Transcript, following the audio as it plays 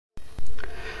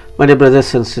My dear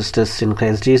brothers and sisters in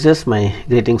Christ Jesus, my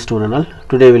greetings to one and all.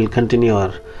 Today we will continue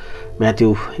our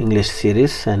Matthew English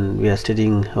series, and we are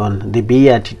studying on the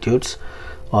Beatitudes,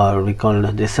 or we call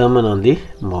the Sermon on the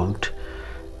Mount,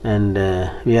 and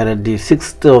we are at the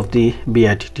sixth of the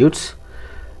Beatitudes.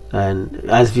 And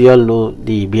as we all know,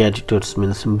 the Beatitudes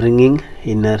means bringing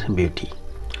inner beauty.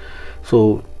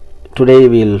 So today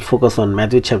we will focus on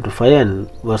Matthew chapter 5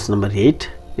 and verse number 8.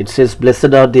 It says,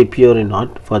 "Blessed are the pure in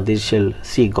heart, for they shall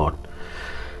see God."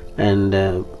 And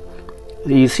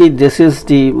you see, this is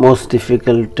the most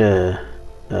difficult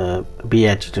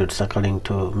Beatitudes according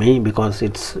to me, because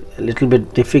it's a little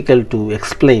bit difficult to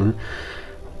explain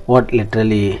what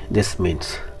literally this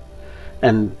means,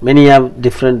 and many have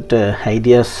different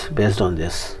ideas based on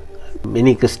this.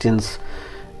 Many Christians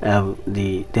have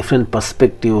the different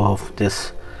perspective of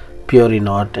this pure in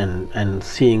heart and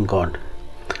seeing God.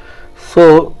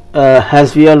 So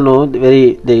as we all know,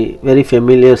 the very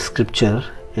familiar scripture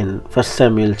in 1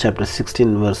 Samuel chapter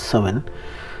 16 verse 7,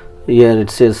 here it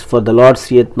says, "For the Lord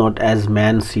seeth not as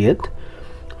man seeth,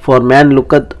 for man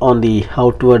looketh on the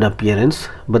outward appearance,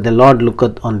 but the Lord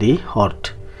looketh on the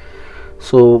heart."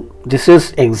 So this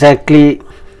is exactly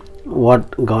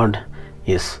what God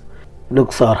is.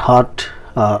 Looks our heart,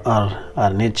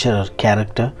 our nature, our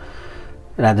character,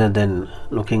 rather than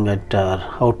looking at our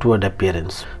outward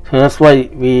appearance. So that's why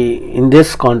in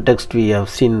this context, we have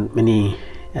seen many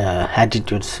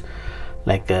attitudes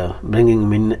like bringing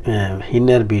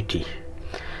inner beauty.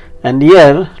 And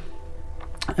here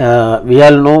we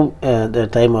all know the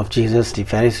time of Jesus, the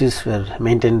Pharisees were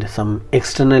maintained some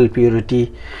external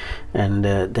purity, and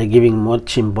they're giving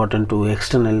much importance to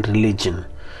external religion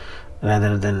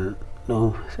rather than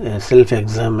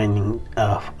self-examining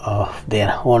of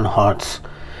their own hearts,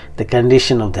 the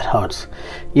condition of their hearts.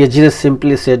 Here Jesus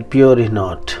simply said, "Pure in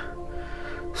heart."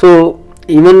 So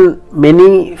even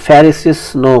many Pharisees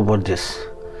know about this.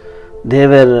 They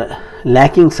were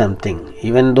lacking something,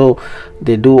 even though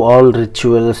they do all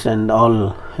rituals and all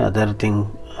other thing,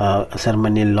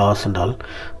 ceremonial laws and all,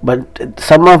 but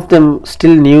some of them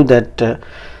still knew that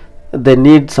they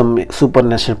need some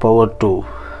supernatural power to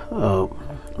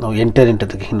enter into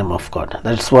the kingdom of God.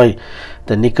 That's why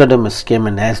the Nicodemus came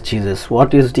and asked Jesus,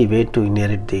 "What is the way to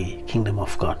inherit the kingdom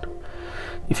of God?"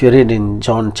 If you read in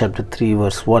John chapter 3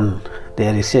 verse 1,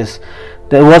 there he says,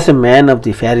 "There was a man of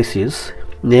the Pharisees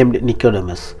named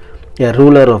Nicodemus, a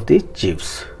ruler of the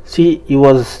Jews." See, he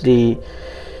was the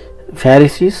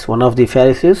Pharisees, one of the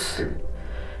Pharisees,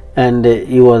 and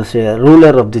he was a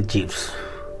ruler of the Jews.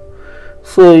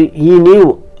 So he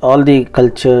knew all the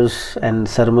cultures and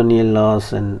ceremonial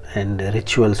laws and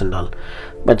rituals and all,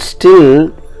 but still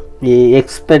he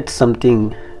expects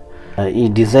something, he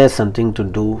desires something to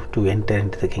do to enter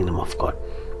into the kingdom of God.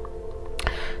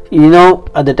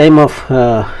 At the time of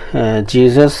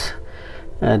Jesus,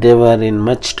 they were in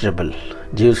much trouble.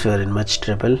 Jews were in much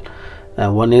trouble.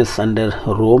 One is under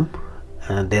Rome,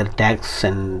 their tax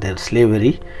and their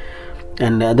slavery,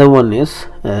 and the other one is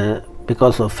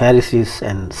because of Pharisees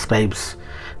and scribes.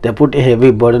 They put a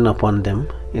heavy burden upon them,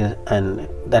 and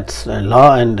that's a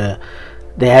law, and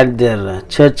they had their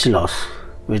church laws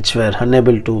which were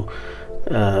unable to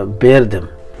bear them.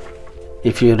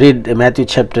 If you read Matthew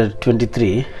chapter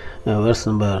 23 verse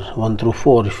number 1 through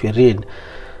 4, if you read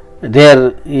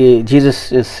there,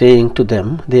 Jesus is saying to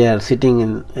them, they are sitting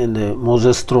in the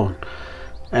Moses throne,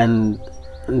 and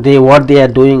what they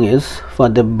are doing is, "For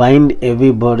they bind heavy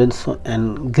burdens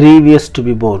and grievous to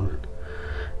be borne,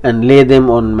 and lay them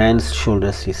on man's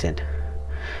shoulders," he said,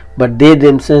 "but they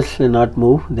themselves will not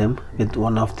move them with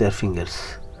one of their fingers."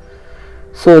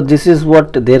 So this is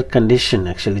what their condition,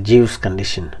 actually Jews'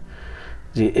 condition.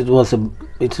 It was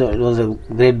a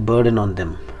great burden on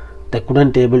them. They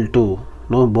couldn't able to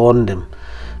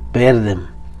bear them.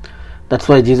 That's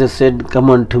why Jesus said,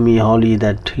 "Come unto me, all ye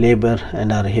that labor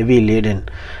and are heavy laden,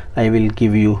 I will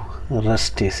give you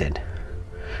rest," he said.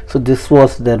 So this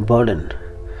was their burden,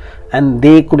 and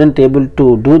they couldn't able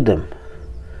to do them.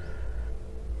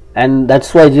 And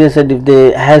that's why Jesus said, if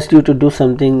they asked you to do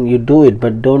something, you do it,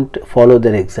 but don't follow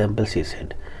their examples, he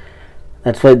said.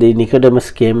 That's why the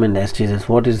Nicodemus came and asked Jesus,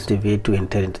 "What is the way to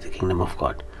enter into the kingdom of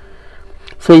God?"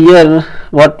 So here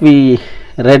what we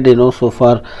read so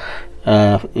far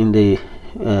in the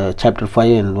chapter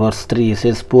 5 and verse 3, it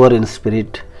says, "Poor in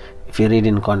spirit," if you read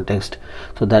in context.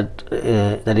 So that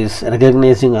is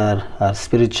recognizing our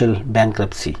spiritual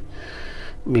bankruptcy.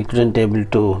 We couldn't able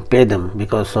to pay them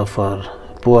because of our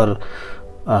poor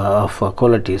of our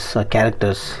qualities, our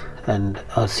characters and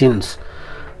our sins,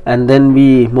 and then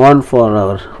we mourn for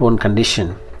our own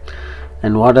condition.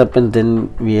 And what happens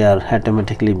then? We are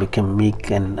automatically become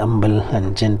meek and humble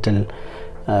and gentle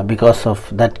because of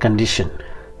that condition.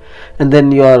 And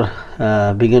then you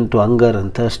are begin to hunger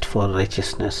and thirst for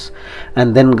righteousness,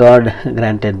 and then God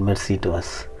granted mercy to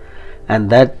us, and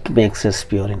that makes us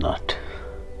pure in heart.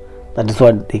 That is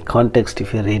what the context,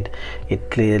 if you read it,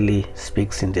 clearly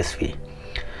speaks in this way.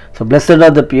 So blessed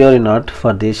are the pure in heart,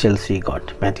 for they shall see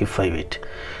God. Matthew 5:8.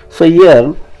 So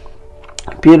here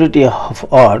purity of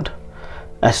heart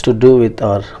has to do with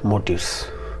our motives.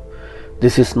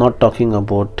 This is not talking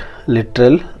about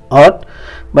literal heart,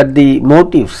 but the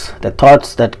motives, the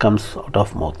thoughts that comes out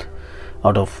of mouth,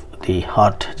 out of the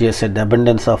heart. Jesus said, the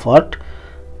abundance of heart,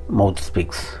 mouth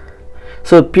speaks.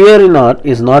 So pure in heart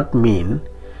is not mean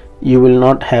you will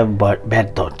not have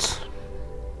bad thoughts.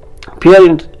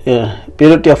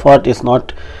 Purity of heart is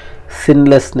not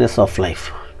sinlessness of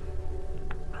life.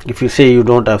 If you say you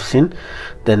don't have sin,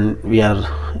 then we are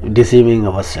deceiving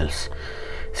ourselves.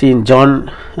 See, in John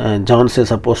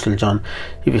says, Apostle John,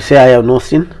 if you say I have no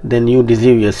sin, then you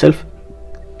deceive yourself.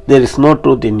 There is no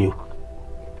truth in you.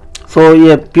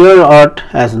 So a pure heart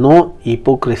has no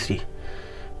hypocrisy,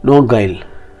 no guile,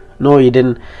 no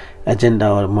hidden agenda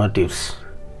or motives.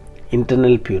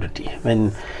 Internal purity.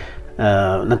 When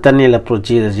Nathanael approached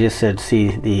Jesus, Jesus said, see,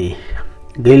 the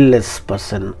guileless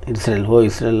person, Israel, oh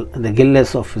Israel, the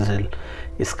guileless of Israel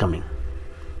is coming.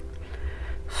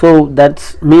 So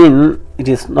that's mean it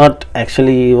is not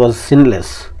actually he was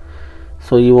sinless.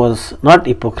 So he was not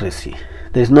hypocrisy.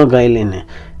 There is no guile in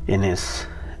his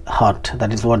heart.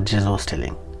 That is what Jesus was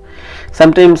telling.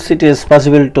 Sometimes it is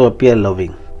possible to appear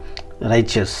loving,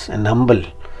 righteous and humble.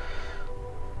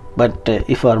 But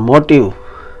if our motive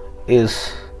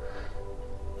is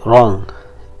wrong,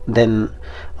 then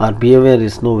our behavior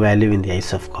is no value in the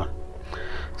eyes of God.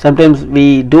 Sometimes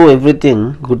we do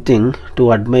everything, good thing,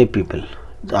 to admire people.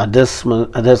 Others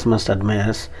must admire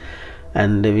us,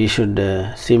 and we should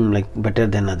seem like better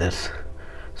than others.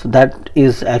 So that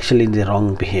is actually the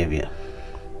wrong behavior.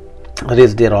 That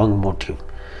is the wrong motive,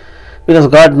 because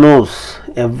God knows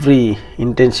every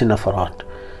intention of our heart.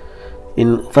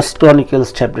 In 1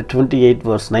 Chronicles chapter 28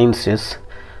 verse 9 says,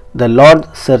 the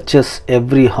Lord searches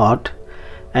every heart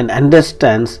and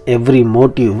understands every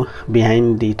motive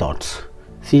behind the thoughts.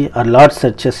 See, our Lord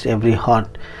searches every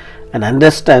heart and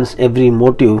understands every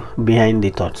motive behind the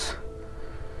thoughts.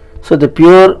 So the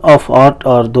pure of heart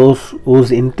are those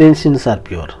whose intentions are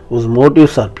pure, whose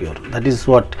motives are pure. That is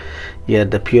what here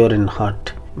the pure in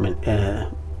heart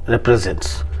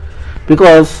represents.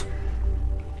 Because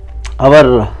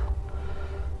our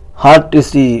heart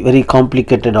is the very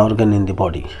complicated organ in the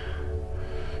body.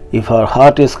 If our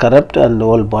heart is corrupt, and the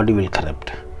whole body will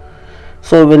corrupt.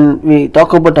 So when we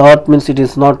talk about heart, means it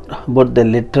is not about the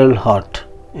literal heart.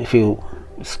 If you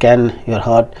scan your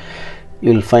heart,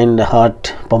 you will find the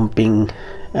heart pumping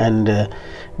and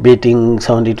beating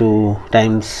 72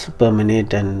 times per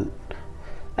minute and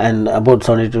about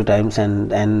 72 times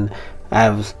and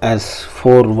as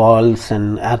 4 valves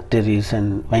and arteries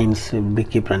and veins will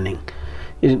keep running.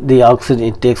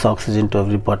 It takes oxygen to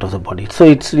every part of the body. So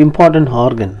it's an important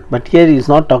organ. But here he is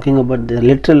not talking about the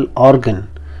literal organ.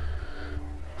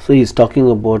 So he is talking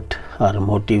about our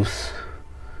motives,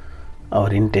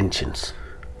 our intentions.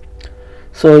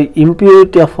 So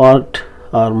impurity of heart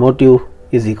or motive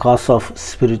is the cause of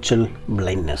spiritual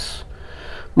blindness.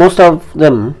 Most of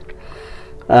them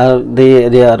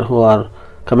they are who are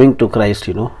coming to Christ,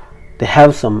 they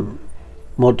have some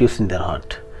motives in their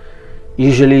heart.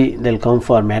 Usually they'll come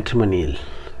for matrimonial,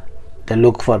 they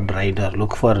look for bride or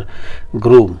look for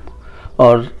groom,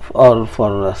 or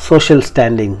for social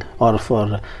standing, or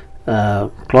for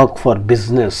clock for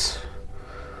business,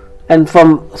 and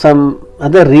from some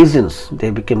other reasons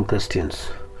they become Christians,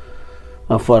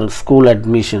 or for school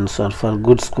admissions, or for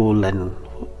good school, and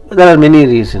there are many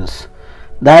reasons.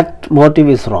 That motive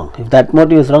is wrong. If that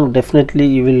motive is wrong, definitely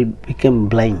you will become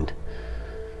blind.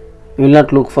 You will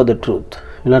not look for the truth,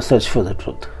 you will not search for the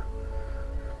truth.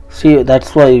 See,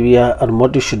 that's why our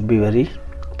motive should be very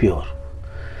pure.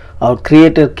 Our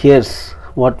Creator cares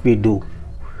what we do,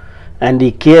 and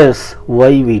He cares why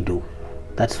we do.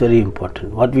 That's very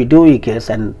important. What we do, He cares,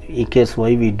 and He cares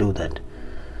why we do that.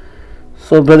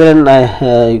 So brethren,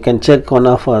 you can check one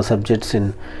of our subjects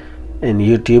in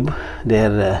YouTube.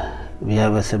 There we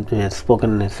have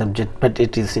spoken a subject, but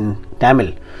it is in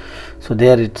Tamil. So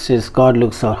there it says God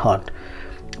looks our heart,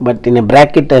 but in a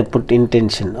bracket I put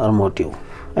intention or motive.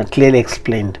 I clearly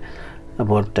explained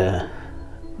about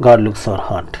God looks our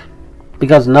heart,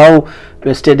 because now we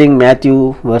are studying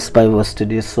Matthew verse by verse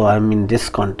studies, so I am in this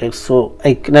context, so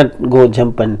I cannot go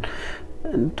jump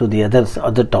to the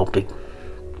other topic.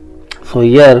 So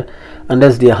here,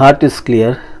 unless the heart is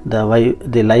clear,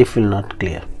 the life will not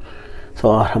clear. So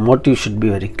our motive should be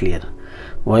very clear.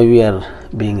 Why we are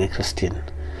being a Christian?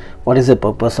 What is the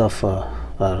purpose of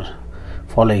our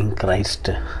following Christ?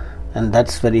 And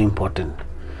that's very important.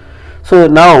 So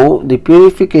now the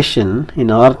purification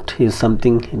in art is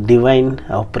something divine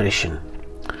operation.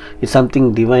 It's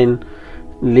something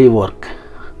divinely work,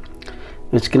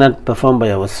 which cannot perform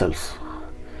by ourselves.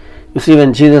 You see,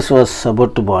 when Jesus was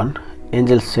about to born,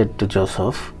 angels said to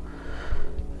Joseph,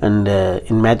 and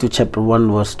in Matthew chapter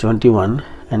 1 verse 21,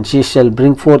 and she shall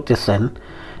bring forth a son,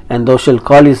 and thou shalt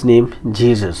call his name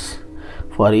Jesus,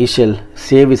 for he shall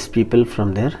save his people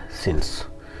from their sins.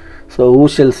 So who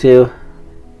shall save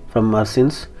from our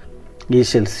sins? He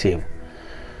shall save.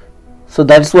 So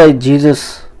that's why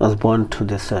Jesus was born to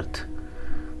this earth,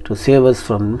 to save us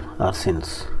from our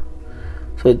sins.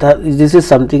 So this is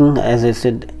something, as I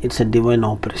said, it's a divine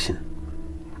operation.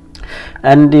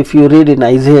 And if you read in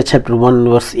Isaiah chapter 1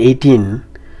 verse 18,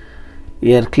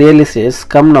 here clearly says,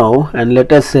 come now and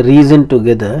let us reason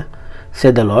together,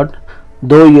 said the Lord.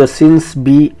 Though your sins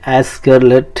be as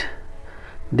scarlet,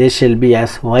 they shall be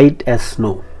as white as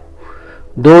snow.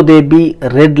 Though they be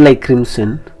red like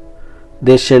crimson,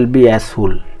 they shall be as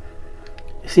wool.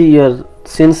 See, your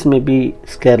sins may be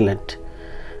scarlet,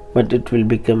 but it will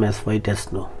become as white as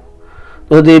snow.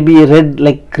 Though they be red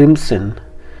like crimson,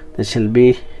 they shall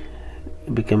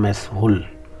become as wool.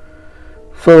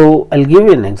 So I'll give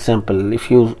you an example. If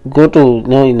you go to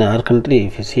in our country,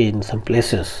 if you see in some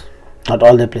places, not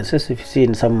all the places, if you see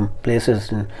in some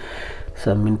places, in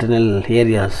some internal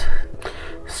areas,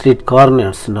 street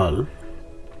corners and all,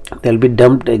 there will be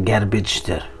dumped a garbage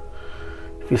there.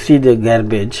 If you see the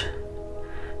garbage,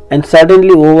 and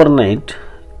suddenly overnight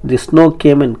the snow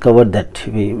came and covered that.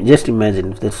 Just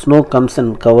imagine if the snow comes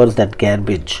and covers that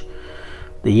garbage,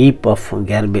 the heap of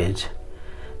garbage,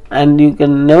 and you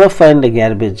can never find the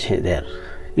garbage there.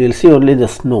 You will see only the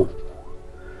snow,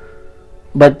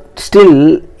 but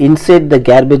still inside the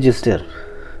garbage is there,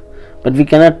 but we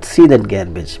cannot see that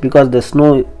garbage because the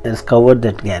snow has covered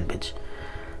that garbage.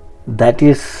 That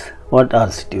is what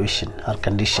our situation, our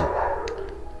condition.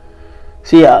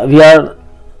 See, we are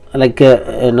like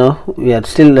we are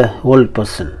still a old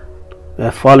person, we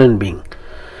are fallen being,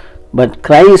 but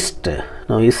Christ,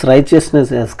 his righteousness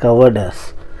has covered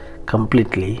us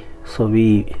completely, so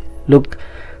we look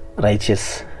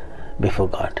righteous before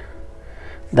God.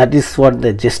 That is what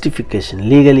the justification,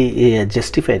 legally he has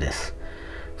justified us.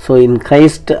 So in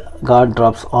Christ, God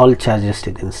drops all charges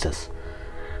against us.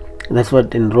 That's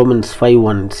what in Romans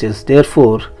 5:1 it says,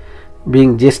 therefore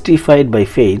being justified by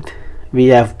faith, we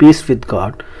have peace with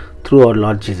God through our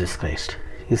Lord Jesus Christ.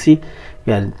 You see,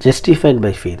 we are justified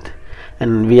by faith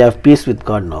and we have peace with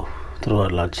God now through our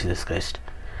Lord Jesus Christ.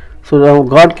 So now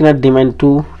God cannot demand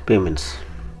two payments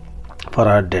for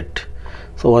our debt.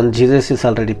 So once Jesus is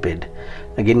already paid,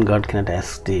 again God cannot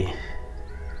ask the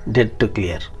debt to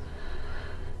clear.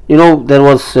 There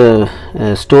was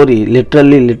a story,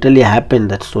 literally happened,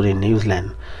 that story in New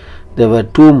Zealand. There were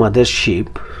two mother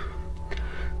sheep.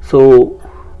 So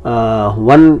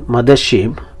one mother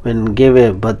sheep, when gave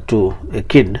a birth to a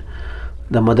kid,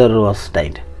 the mother was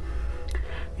died.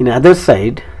 In the other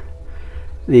side,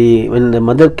 when the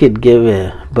mother kid gave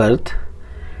a birth,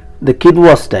 the kid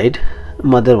was died,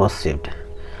 mother was saved.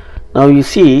 Now you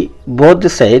see both the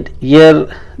side, here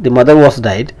the mother was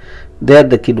died, there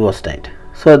the kid was died.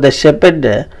 So the shepherd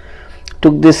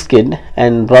took this kid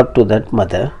and brought to that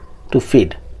mother to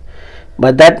feed,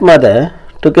 but that mother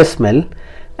took a smell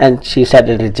and she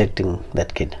started rejecting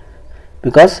that kid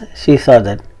because she saw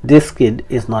that this kid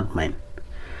is not mine.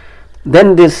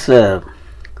 Then this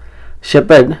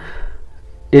shepherd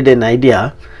did an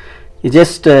idea. He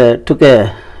just took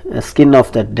a skin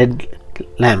of that dead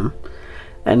lamb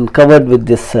and covered with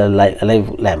this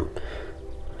alive lamb,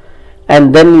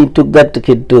 and then he took that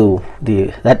kid to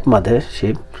that mother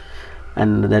sheep,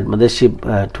 and that mother sheep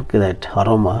took that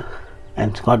aroma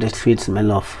and got a sweet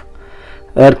smell of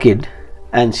her kid,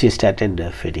 and she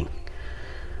started feeding.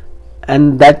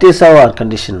 And that is our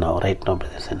condition now, right now,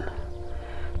 brothers and sisters.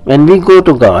 When we go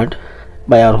to God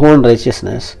by our own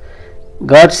righteousness,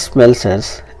 God smells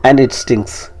us and it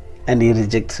stinks and he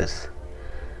rejects us.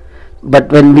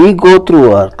 But when we go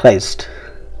through our Christ,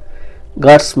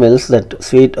 God smells that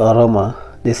sweet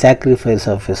aroma, the sacrifice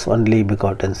of his only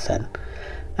begotten Son,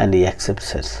 and he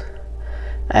accepts us,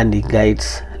 and he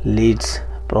guides, leads,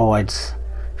 provides,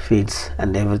 feeds,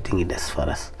 and everything he does for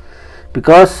us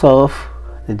because of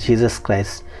Jesus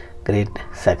Christ's great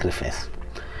sacrifice.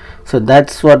 So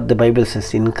that's what the Bible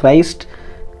says. In Christ,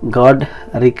 God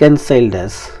reconciled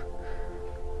us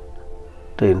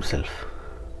to himself.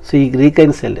 So he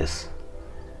reconciled us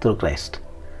through Christ.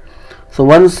 So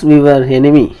once we were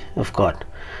enemy of God,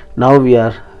 now we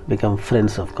are become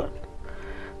friends of God.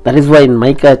 That is why in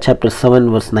Micah chapter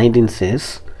 7 verse 19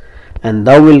 says, and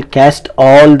thou wilt cast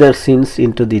all their sins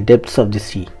into the depths of the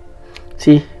sea.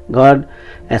 See, God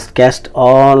has cast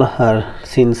all her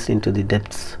sins into the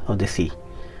depths of the sea.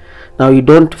 Now you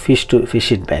don't fish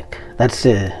it back. That's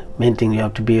the main thing. You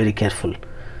have to be very careful.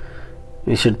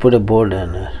 You should put a board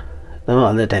on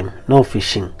all the time. No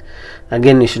fishing.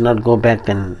 Again, you should not go back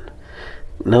and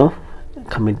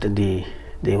commit the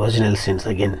original sins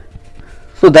again.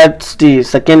 So that's the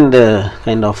second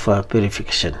kind of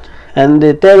purification. And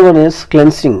the third one is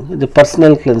cleansing. The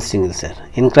personal cleansing is there.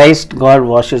 In Christ, God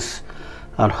washes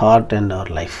our heart and our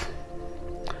life.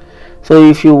 So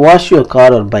if you wash your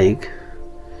car or bike,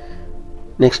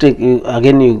 next week you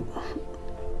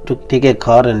to take a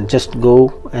car and just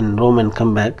go and roam and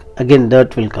come back, again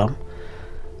dirt will come,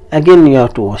 again you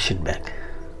have to wash it back.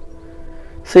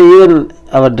 So even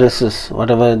our dresses,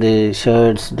 whatever the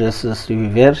shirts, dresses we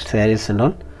wear, sarees and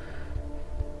all,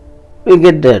 we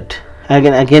get dirt,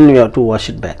 again we have to wash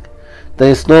it back. There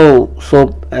is no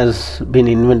soap has been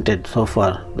invented so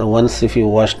far. The once if you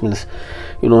wash means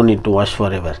you don't need to wash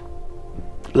forever.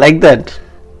 Like that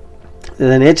is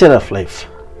the nature of life.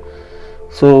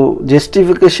 So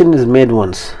justification is made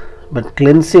once, but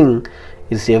cleansing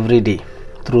is every day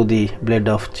through the blood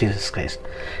of Jesus Christ.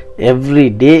 Every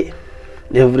day,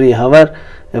 every hour,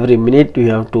 every minute you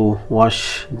have to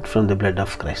wash from the blood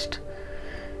of Christ.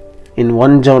 In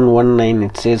 1 John 1:9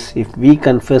 it says, if we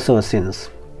confess our sins,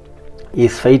 He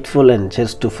is faithful and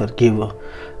just to forgive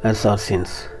us our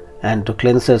sins and to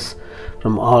cleanse us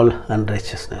from all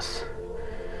unrighteousness.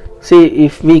 See,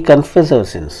 if we confess our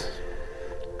sins,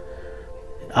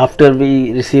 after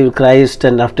we receive Christ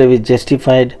and after we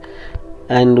justified,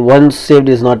 and once saved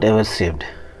is not ever saved,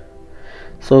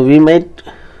 so we might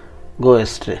go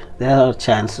astray. There are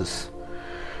chances.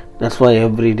 That's why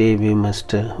every day we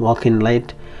must walk in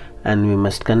light and we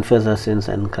must confess our sins,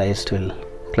 and Christ will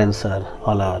cleanse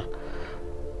all our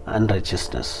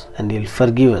unrighteousness and He will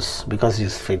forgive us because He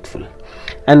is faithful.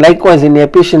 And likewise in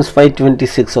Ephesians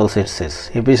 5:26 also it says,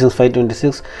 Ephesians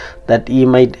 5:26, that He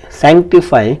might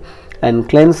sanctify and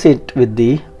cleanse it with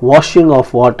the washing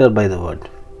of water by the word.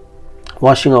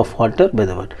 Washing of water by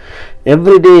the word.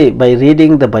 Every day by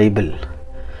reading the Bible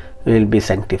we will be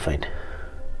sanctified.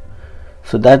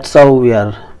 So that's how we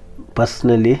are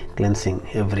personally cleansing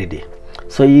every day.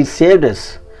 So He saved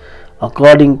us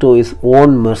according to His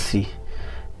own mercy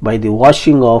by the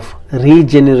washing of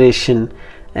regeneration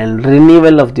and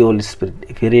renewal of the Holy Spirit.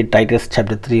 If you read Titus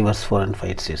chapter 3 verse 4 and 5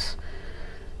 it says.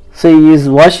 So He is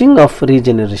washing of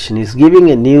regeneration. He is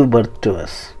giving a new birth to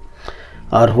us.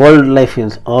 Our whole life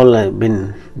is all been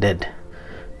dead.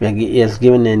 He has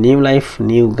given a new life,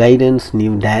 new guidance,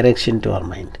 new direction to our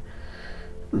mind.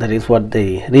 That is what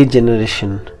the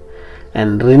regeneration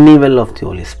and renewal of the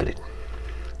Holy Spirit.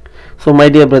 So my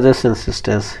dear brothers and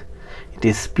sisters, it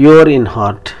is pure in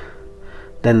heart,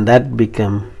 then that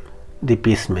become the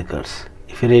peacemakers.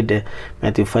 If you read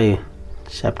Matthew 5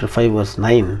 chapter 5 verse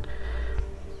 9,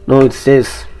 it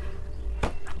says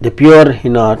the pure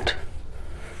in heart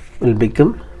will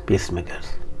become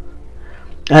peacemakers.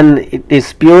 And it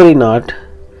is pure in heart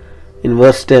in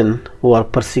verse 10 who are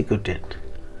persecuted.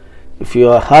 If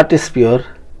your heart is pure,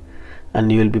 and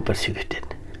you will be persecuted.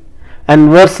 And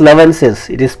verse 11 says,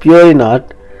 it is pure in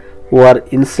heart who are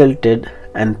insulted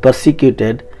and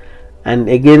persecuted, and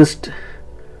against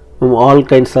whom all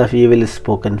kinds of evil is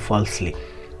spoken falsely.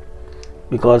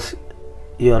 Because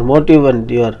your motive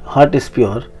and your heart is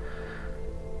pure,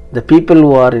 the people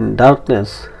who are in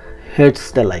darkness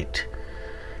hates the light.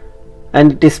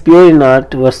 And it is pure in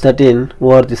heart, verse 13,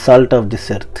 who are the salt of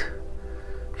this earth.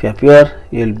 If you are pure,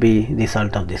 you will be the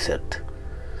salt of this earth.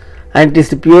 And it is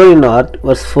the pure in heart,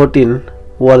 verse 14,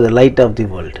 who are the light of the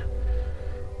world.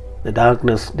 The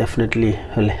darkness definitely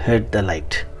will hate the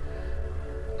light.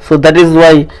 So that is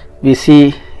why we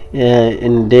see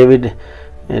in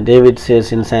David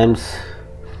says in Psalms,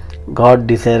 God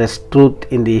desires truth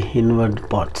in the inward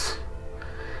parts.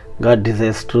 God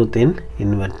desires truth in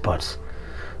inward parts.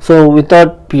 So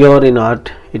without pure in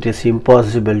heart, it is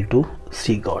impossible to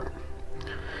see God.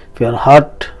 If your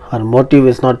heart or motive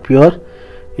is not pure,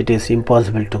 it is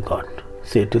impossible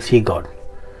to see God.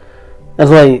 That's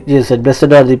why Jesus said,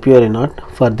 blessed are the pure in heart,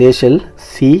 for they shall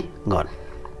see God.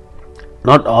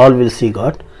 Not all will see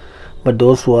God, but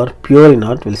those who are pure in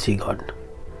heart will see God.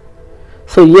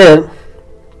 So here,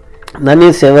 none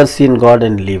is ever seen God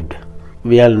and lived.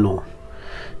 We all know.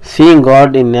 Seeing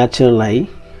God in natural eye,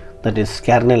 that is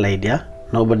carnal idea.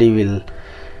 Nobody will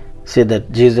say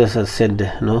that Jesus has said,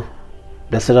 no,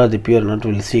 blessed are the pure, not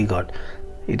will see God.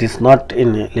 It is not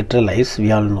in literal eyes,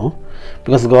 we all know,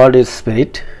 because God is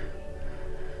spirit,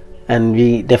 and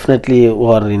we definitely who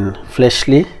are in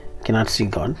fleshly cannot see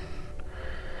God.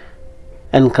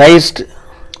 And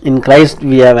in Christ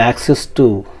we have access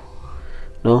to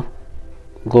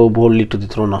go boldly to the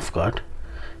throne of God.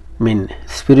 I mean,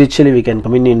 spiritually we can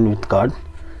commune with God,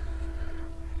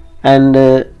 and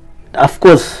of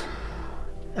course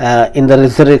in the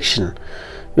resurrection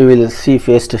we will see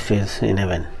face to face in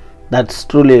heaven. That's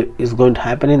truly is going to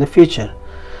happen in the future,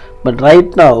 but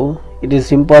right now it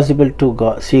is impossible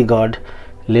to see God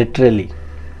literally.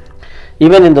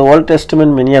 Even in the Old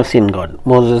Testament many have seen God: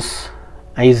 Moses,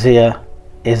 Isaiah,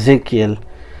 Ezekiel,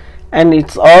 and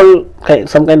it's all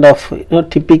some kind of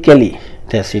typically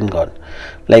they have seen God,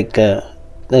 like they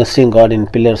have seen God in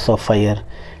pillars of fire,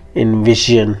 in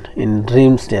vision, in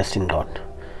dreams they have seen God.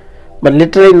 But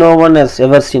literally no one has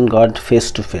ever seen God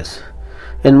face to face.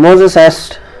 When Moses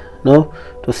asked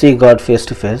to see God face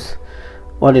to face,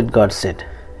 what did God said?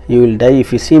 You will die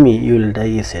if you see me, you will die,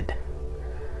 he said.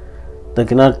 They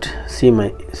cannot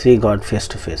see God face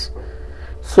to face.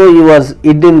 So he was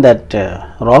hid in that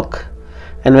rock,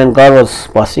 and when God was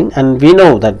passing, and we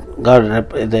know that God,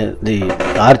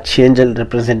 the archangel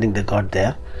representing the God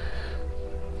there,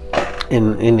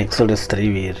 in Exodus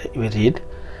 3 we read.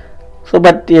 So,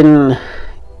 but in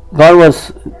God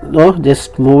was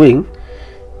just moving,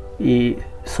 he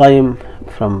saw him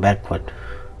from backward.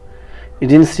 He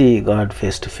didn't see God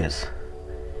face to face.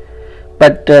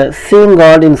 But seeing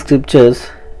God in scriptures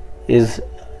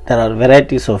there are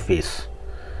varieties of ways.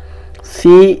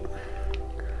 See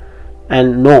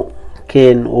and know,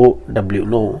 K-N-O-W,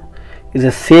 know, is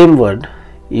the same word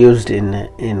used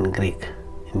in Greek,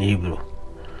 in Hebrew.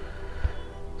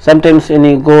 Sometimes when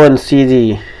you go and see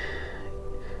the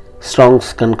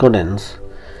Strong's Concordance,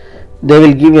 they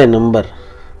will give you a number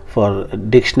for a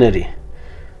dictionary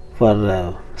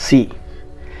for see,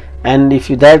 and if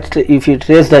you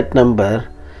trace that number,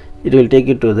 it will take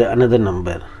you to another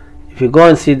number. If you go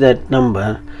and see that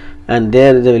number, and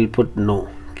there they will put no,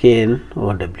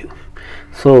 K-N-O-W.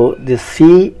 So the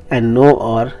see and know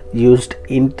are used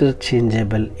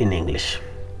interchangeable in English.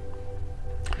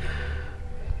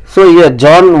 So here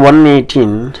John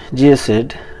 1:18, Jesus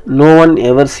said, no one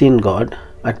ever seen God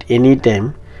at any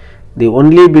time. The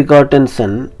only begotten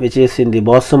Son, which is in the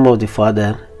bosom of the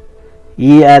Father,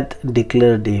 he hath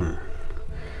declared him.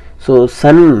 So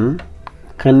Son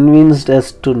convinced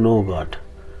us to know God.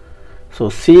 So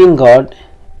seeing God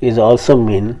is also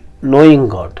mean knowing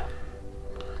God.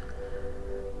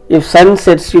 If Son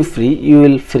sets you free, you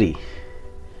will free.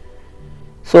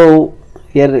 So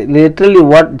here literally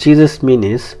what Jesus means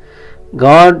is,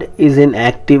 God is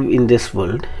active in this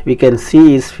world. We can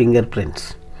see his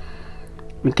fingerprints.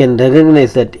 We can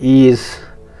recognize that he is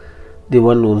the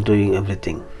one who is doing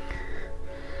everything.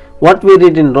 What we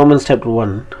read in Romans chapter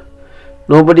 1,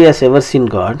 nobody has ever seen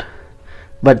God,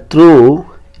 but through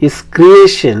his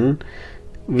creation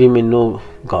we may know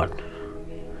God.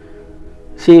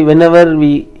 See, whenever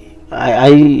I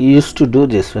used to do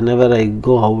this, whenever I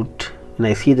go out, when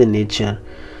I see the nature,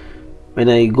 when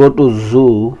I go to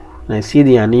zoo, when I see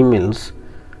the animals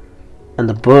and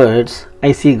the birds,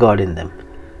 I see God in them.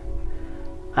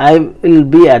 I will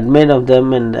be admired of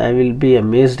them, and I will be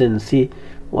amazed and see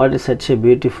what is such a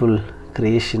beautiful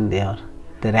creation they are,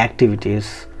 their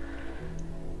activities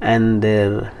and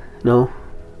their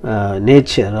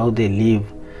nature, how they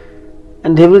live,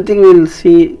 and everything. We will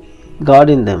see God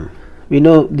in them. We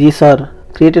know these are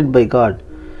created by God,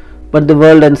 but the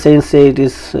world and science say it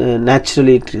is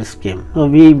naturally it is came. No,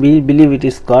 we believe it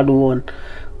is God who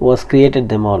was created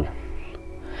them all.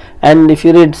 And if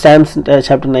you read Psalms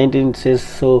chapter 19, it says,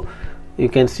 so you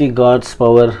can see God's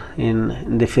power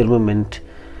in the firmament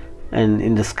and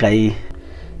in the sky.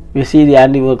 We see the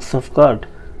handiworks of God.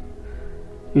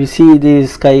 We see the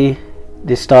sky,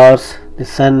 the stars, the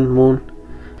sun, moon.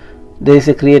 There is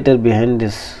a creator behind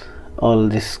all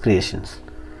these creations.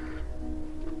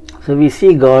 So we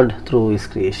see God through his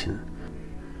creation.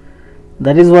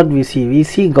 That is what we see. We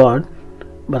see God,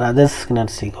 but others cannot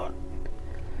see God.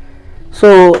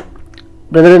 So,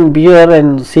 brethren, beware,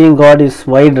 and seeing God is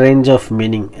wide range of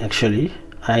meaning. Actually,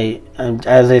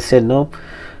 as I said, no,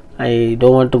 I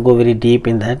don't want to go very deep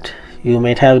in that. You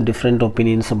might have different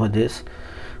opinions about this,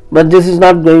 but this is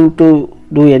not going to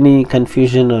do any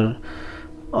confusion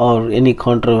or any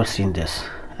controversy in this.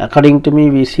 According to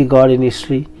me, we see God in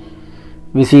history,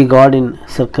 we see God in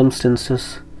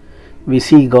circumstances, we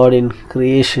see God in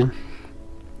creation,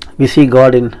 we see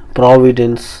God in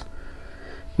providence,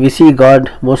 we see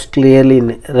God most clearly in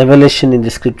revelation in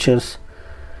the scriptures.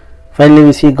 Finally,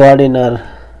 we see God in our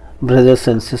brothers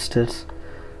and sisters,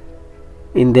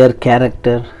 in their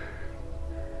character.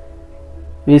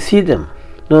 We see them.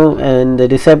 And the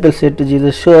disciples said to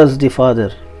Jesus, "Show us the Father."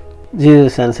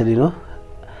 Jesus answered,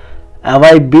 "Have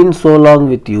I been so long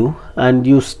with you and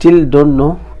you still don't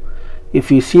know?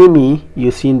 If you see me,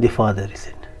 you seen the Father," he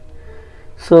said.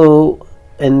 So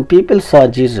when people saw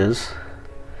Jesus,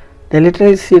 they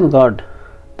literally seen God.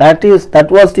 That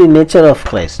was the nature of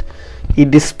Christ. He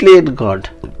displayed God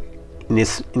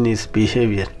in his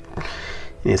behavior,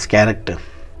 in his character,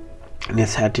 in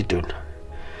his attitude.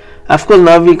 Of course,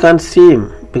 now we can't see him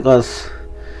because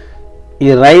he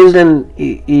raised and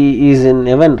he is in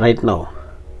heaven right now.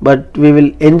 But we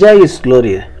will enjoy his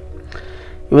glory.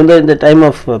 Even though in the time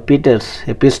of Peter's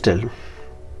epistle,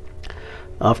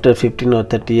 after 15 or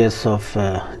 30 years of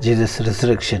Jesus'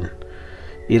 resurrection,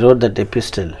 he wrote that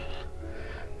epistle.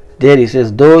 There he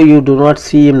says, "Though you do not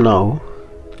see him now,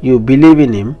 you believe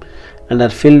in him and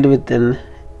are filled with an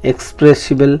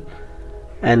inexpressible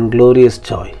and glorious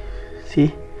joy." See,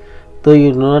 though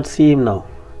you do not see him now.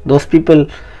 Those people,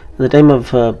 at the time of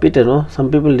Peter, some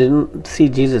people didn't see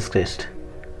Jesus Christ,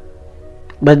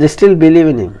 but they still believe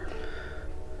in him.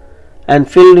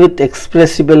 And filled with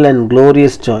expressible and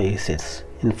glorious joy, he says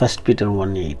in 1 Peter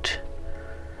 1:8.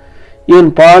 Even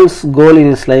Paul's goal in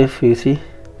his life, you see,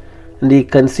 and he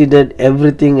considered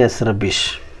everything as rubbish.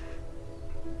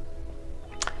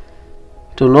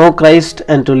 To know Christ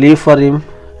and to live for him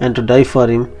and to die for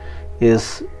him is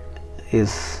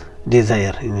his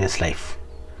desire in his life.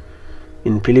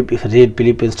 If you read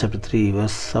Philippians chapter 3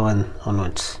 verse 7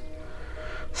 onwards.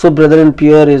 So brethren,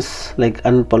 pure is like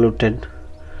unpolluted,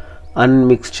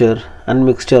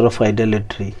 unmixture of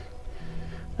idolatry,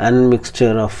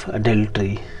 unmixture of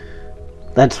adultery.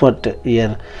 That's what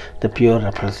here the pure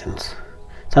represents.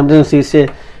 Sometimes we say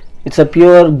it's a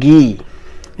pure ghee,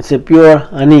 it's a pure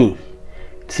honey,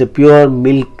 it's a pure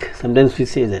milk. Sometimes we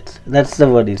say that. That's the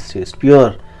word it's used.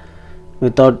 Pure,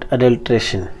 without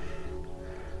adulteration.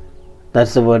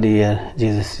 That's the word here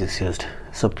Jesus is used.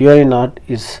 So pure in heart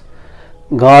is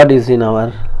God is in our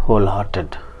wholehearted.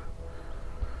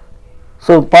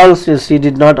 So Paul says he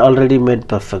did not already made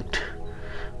perfect.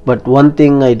 But one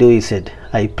thing I do, he said,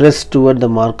 I press toward the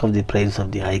mark of the prize of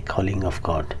the high calling of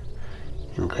God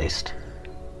in Christ.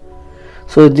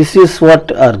 So this is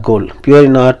what our goal. Pure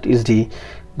in heart is the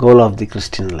goal of the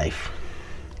Christian life.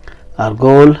 Our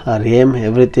goal, our aim,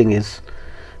 everything is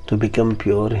to become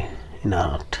pure in our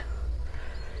heart.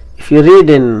 If you read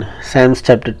in Psalms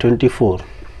chapter 24,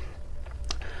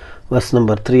 verse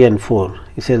number 3 and 4,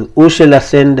 he says, "Who shall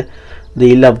ascend the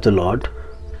hill of the Lord,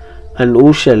 and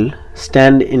who shall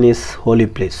stand in his holy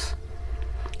place?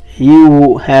 He who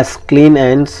has clean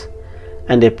hands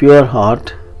and a pure heart,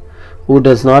 who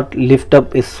does not lift up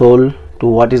his soul to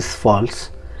what is false,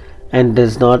 and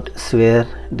does not swear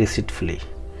deceitfully."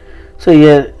 So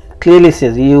here clearly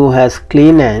says, he who has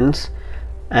clean hands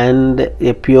and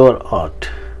a pure heart.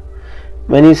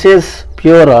 When he says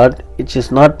pure heart, it does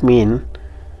not mean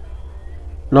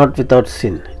not without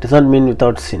sin. It does not mean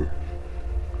without sin.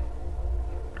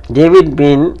 David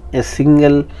being a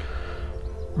single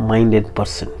minded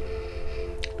person.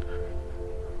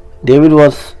 David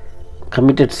was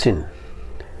committed sin,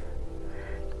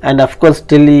 and of course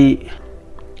till he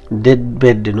dead,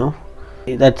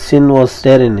 that sin was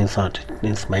there in his heart, in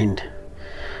his mind.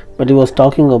 But he was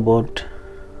talking about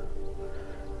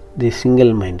the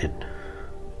single minded.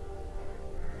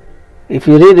 If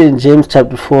you read in James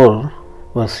chapter 4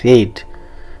 verse 8,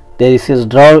 there it says,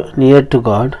 "Draw near to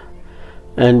God,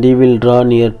 and he will draw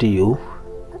near to you.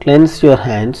 Cleanse your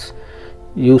hands,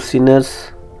 you sinners,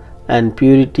 and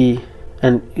purify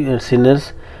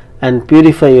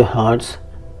your hearts,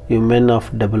 you men of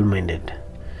double-minded."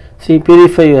 See,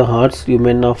 purify your hearts, you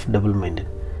men of double-minded.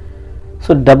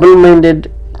 So double-minded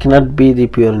cannot be the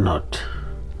pure in heart.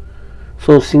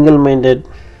 So single-minded,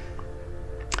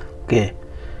 okay.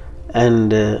 And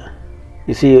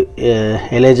you see,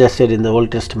 Elijah said in the Old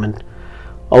Testament,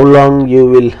 "How long you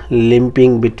will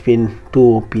limping between two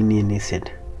opinions," he said.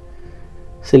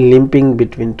 So limping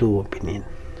between two opinions.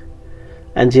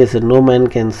 And Jesus said, "No man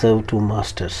can serve two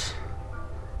masters."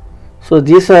 So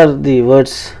these are the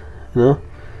words,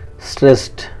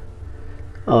 stressed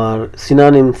or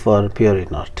synonym for pure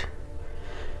in heart.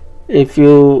 If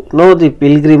you know the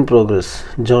Pilgrim Progress,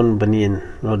 John Bunyan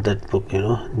wrote that book, in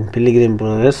Pilgrim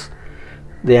Progress,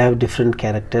 they have different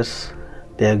characters.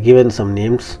 They have given some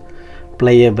names: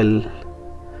 pliable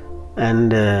and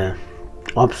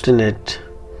obstinate,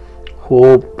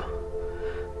 hope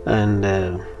and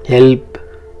help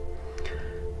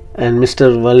and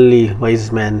Mr. Worldly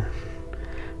Wise Man,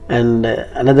 and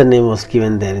another name was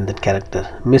given there in that character,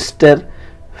 Mr.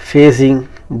 Facing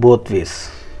Both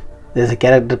Ways. There is a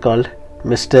character called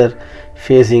Mr.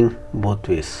 Facing Both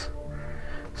Ways.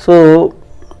 So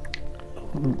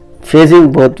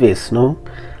facing both ways, no,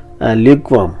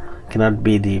 lukewarm cannot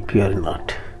be the pure in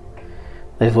heart.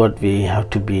 That is what we have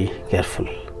to be careful.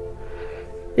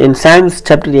 In Psalms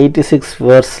chapter 86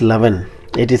 verse 11,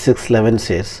 86:11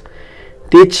 says,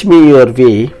 "Teach me your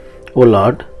way, O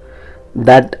Lord,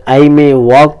 that I may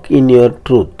walk in your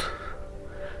truth.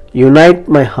 Unite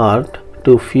my heart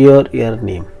to fear your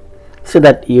name." So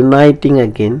that uniting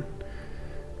again,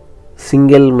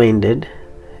 single-minded,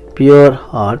 pure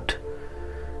heart,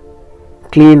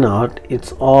 clean heart,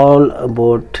 it's all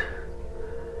about,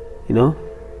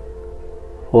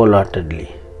 wholeheartedly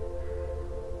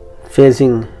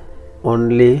facing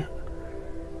only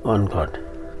on God.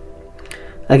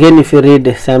 Again, if you read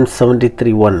Psalm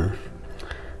 73:1,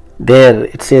 there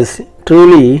it says,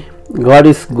 "Truly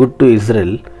God is good to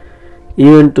Israel,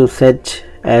 even to such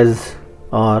as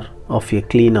are of a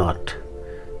clean heart."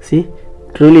 See,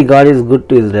 truly God is good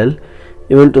to Israel,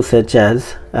 even to such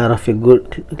as are of a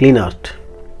clean heart.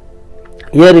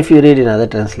 Here, if you read in other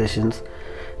translations,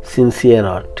 sincere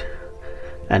heart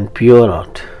and pure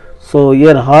heart. So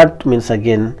your heart means,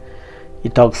 again,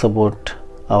 it talks about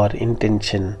our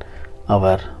intention,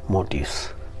 our motives.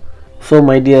 So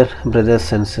my dear brothers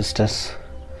and sisters,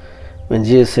 when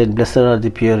Jesus said, "Blessed are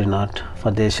the pure in heart,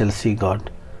 for they shall see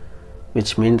God,"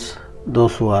 which means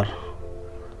those who are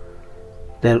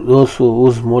there,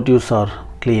 whose motives are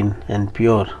clean and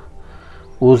pure,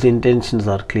 whose intentions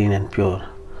are clean and pure,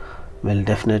 will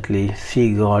definitely see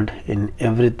God in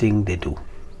everything they do,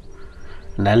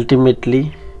 and ultimately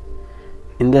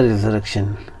in the resurrection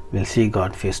will see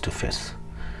God face to face.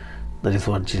 That is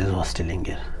what Jesus was telling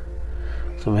here.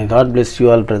 So may God bless you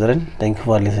all, brethren. Thank you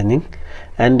for listening,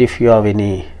 and if you have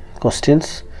any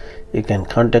questions, you can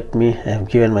contact me. I have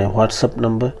given my WhatsApp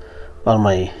number or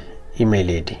my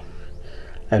email ID.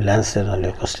 I will answer all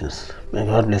your questions. May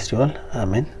God bless you all.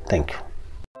 Amen. Thank you.